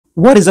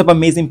What is up,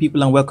 amazing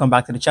people, and welcome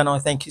back to the channel.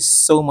 Thank you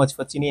so much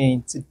for tuning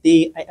in.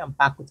 Today, I am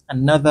back with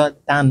another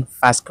Dan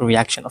Vasc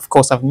reaction. Of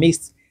course, I've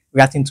missed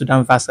reacting to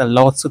Dan Vasc a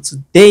lot. So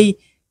today,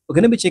 we're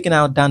going to be checking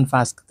out Dan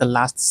Vasc, The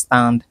Last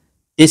Stand.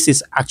 This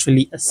is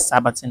actually a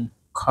Sabaton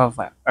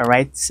cover. All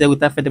right. So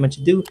without further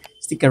ado,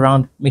 stick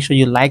around. Make sure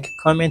you like,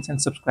 comment,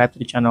 and subscribe to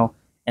the channel.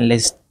 And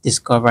let's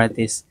discover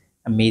this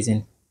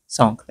amazing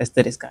song. Let's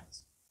do this,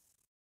 guys.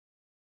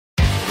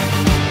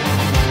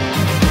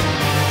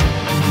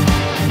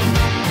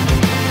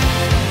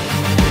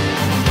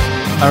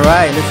 All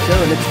right, let's go.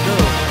 Let's go.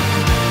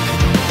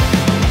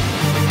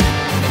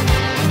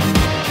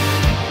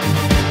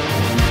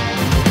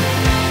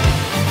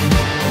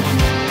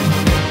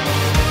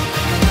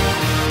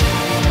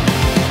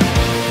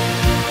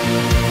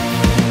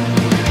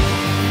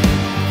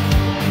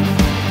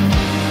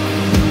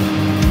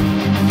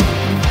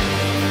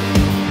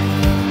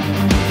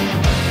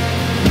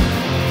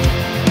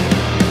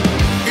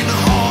 In the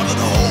heart of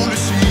the Holy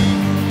See,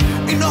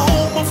 in the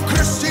home of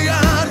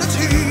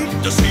Christianity,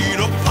 the seed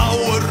of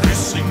power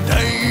is in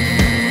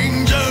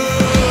danger.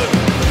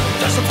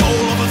 There's a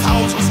toll of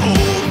 1,000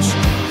 souls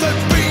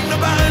that've been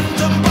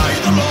abandoned by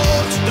the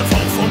Lord. The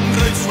fall from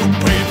grace who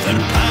paved their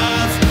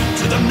path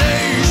to the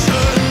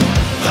nation.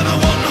 Then a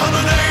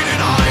 189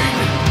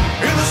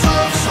 in the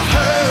service of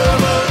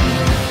heaven,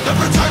 they're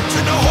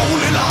protecting the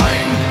holy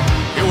line.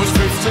 It was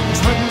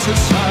 1527,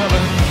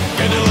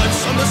 getting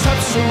lights on the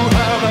steps to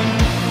heaven.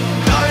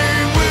 Thy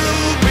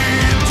will be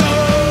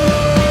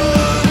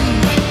done.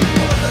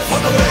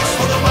 For the base,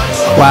 for the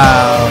minds of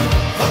Wow.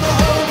 for the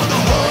home of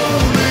the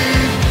holy,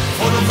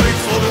 for the faith,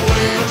 for the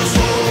way of the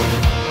soul.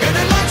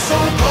 Getting lights so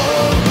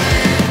boldly,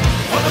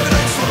 for the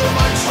grace, for the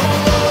minds of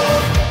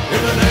love.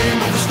 In the name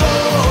of the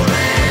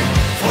story,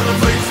 for the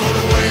faith, for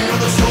the way of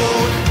the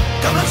soul.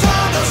 Come and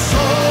tell the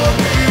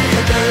story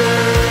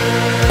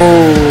again.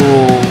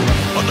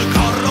 Oh. On the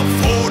car of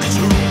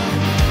 42,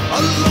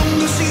 along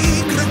the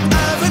secret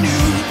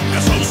avenue,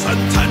 Castle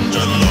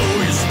Sant'Angelo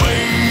is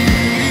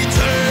waiting.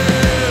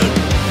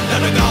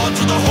 They're the gods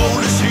of the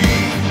Holy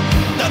See,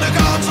 they're the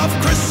gods of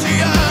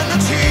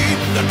Christianity.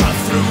 The path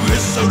through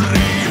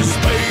history is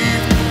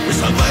paved with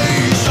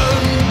salvation.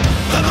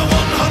 Then a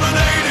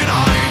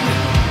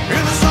 189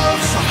 in the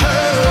service of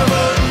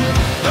heaven,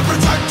 they're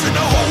protecting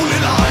the holy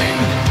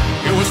line.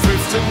 It was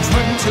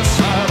 1527,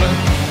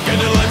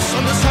 getting lights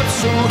on the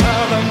steps to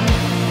heaven.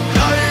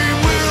 Thy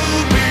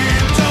will be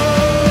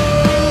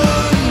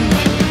done.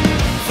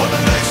 For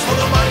the grace, for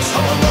the minds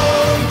of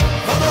love,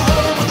 for the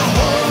home of the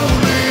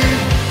holy,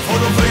 for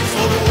the faith,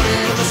 for the way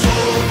of the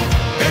soul.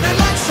 Getting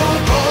lights so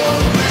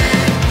boldly,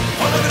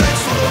 for the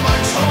grace, for the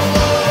minds of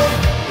love.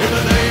 In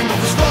the name of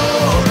His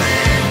glory,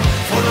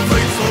 for the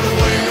faith, for the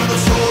way of the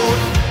soul.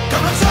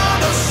 Come and tell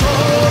the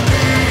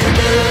story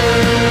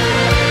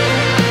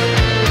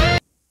again.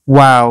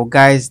 Wow,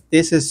 guys,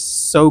 this is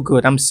so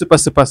good. I'm super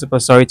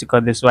sorry to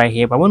cut this right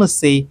here, but I want to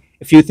say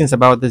a few things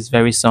about this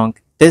very song.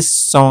 This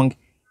song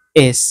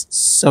is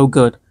so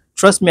good.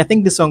 Trust me, I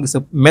think this song is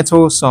a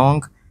metal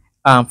song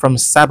from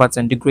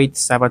Sabaton, the great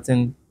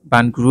Sabaton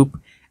band group.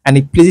 And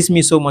it pleases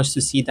me so much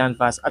to see Dan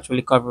Vasc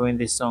actually covering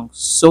this song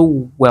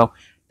so well.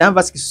 Dan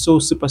Vasc is so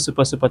super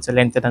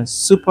talented and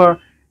super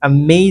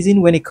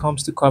amazing when it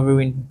comes to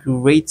covering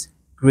great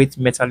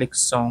metallic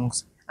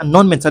songs and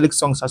non-metallic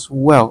songs as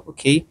well.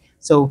 Okay,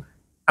 so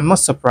I'm not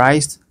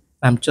surprised.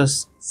 I'm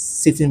just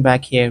sitting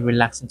back here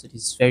relaxing to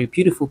this very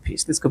beautiful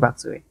piece. Let's go back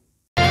to it.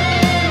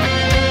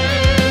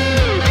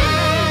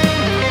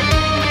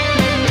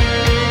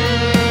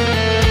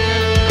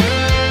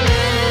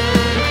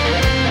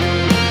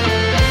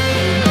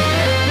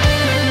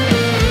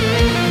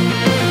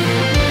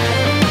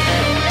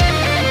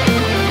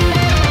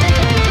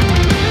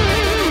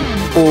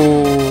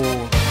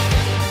 Oh.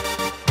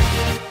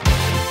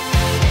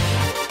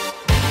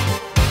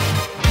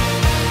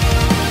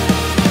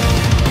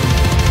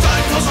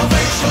 Time for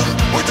salvation,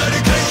 with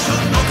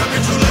dedication, no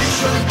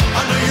capitulation,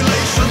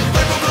 annihilation,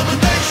 paper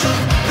commendation,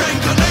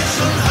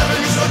 reincarnation, heaven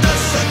is your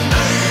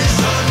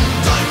destination.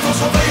 Time for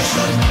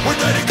salvation, with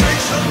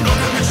dedication, no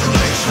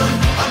capitulation,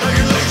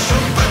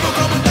 annihilation, paper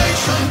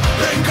commendation,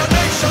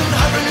 reincarnation,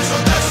 heaven is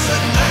your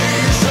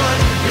destination.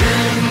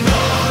 In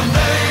the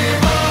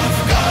name of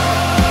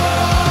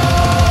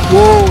God.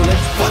 Whoa,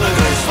 let's For the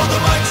grace, for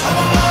the minds of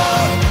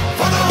love,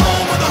 for the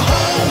home of the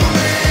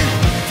holy,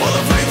 for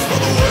the faith, for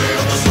the way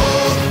of the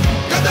soul.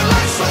 Get the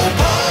light so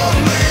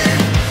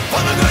boldly. For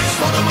the grace,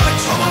 for the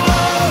minds of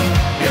love,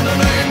 in the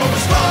name of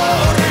His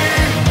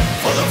glory.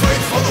 For the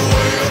faith, for the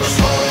way of the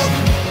soul.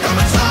 Come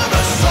and tell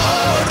the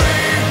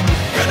story.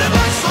 Get the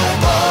light so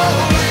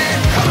boldly.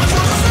 Come and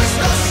tell us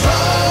the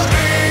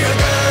story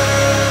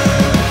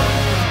again.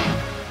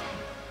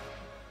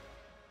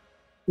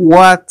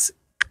 What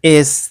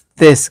is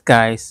this,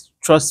 guys?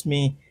 Trust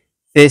me,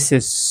 this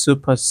is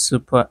super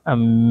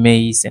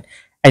amazing.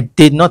 I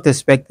did not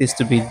expect this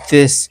to be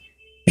this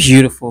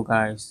beautiful,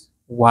 guys.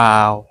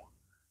 Wow,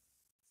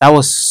 that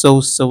was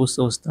so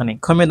stunning.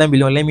 Comment down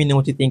below, let me know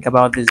what you think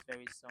about this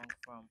very song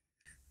from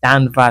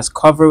Dan Vasc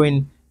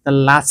covering The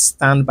Last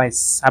Stand by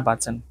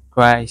Sabaton.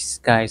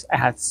 Guys, I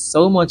had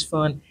so much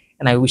fun,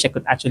 and I wish I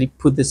could actually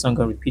put this song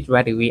on repeat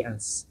right away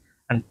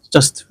and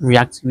just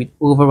react to it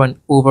over and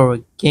over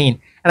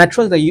again. And I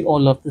trust that you all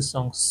love this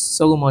song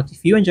so much.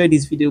 If you enjoyed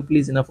this video,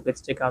 please do not forget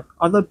to check out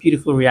other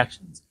beautiful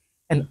reactions.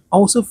 And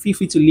also feel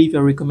free to leave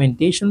your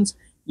recommendations,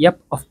 yep,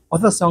 of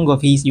other songs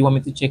of his you want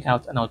me to check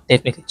out, and I'll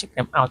definitely check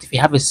them out. If you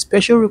have a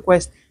special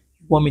request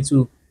you want me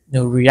to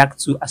react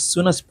to as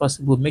soon as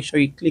possible, make sure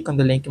you click on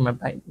the link in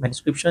my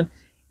description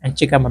and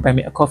check out my Buy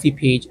Me a Coffee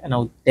page, and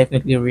I'll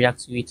definitely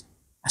react to it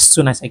as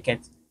soon as I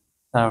get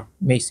the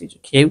message.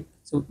 Okay,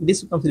 so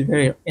this will come to the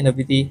very end of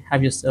the day.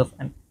 Have yourself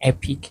an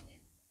epic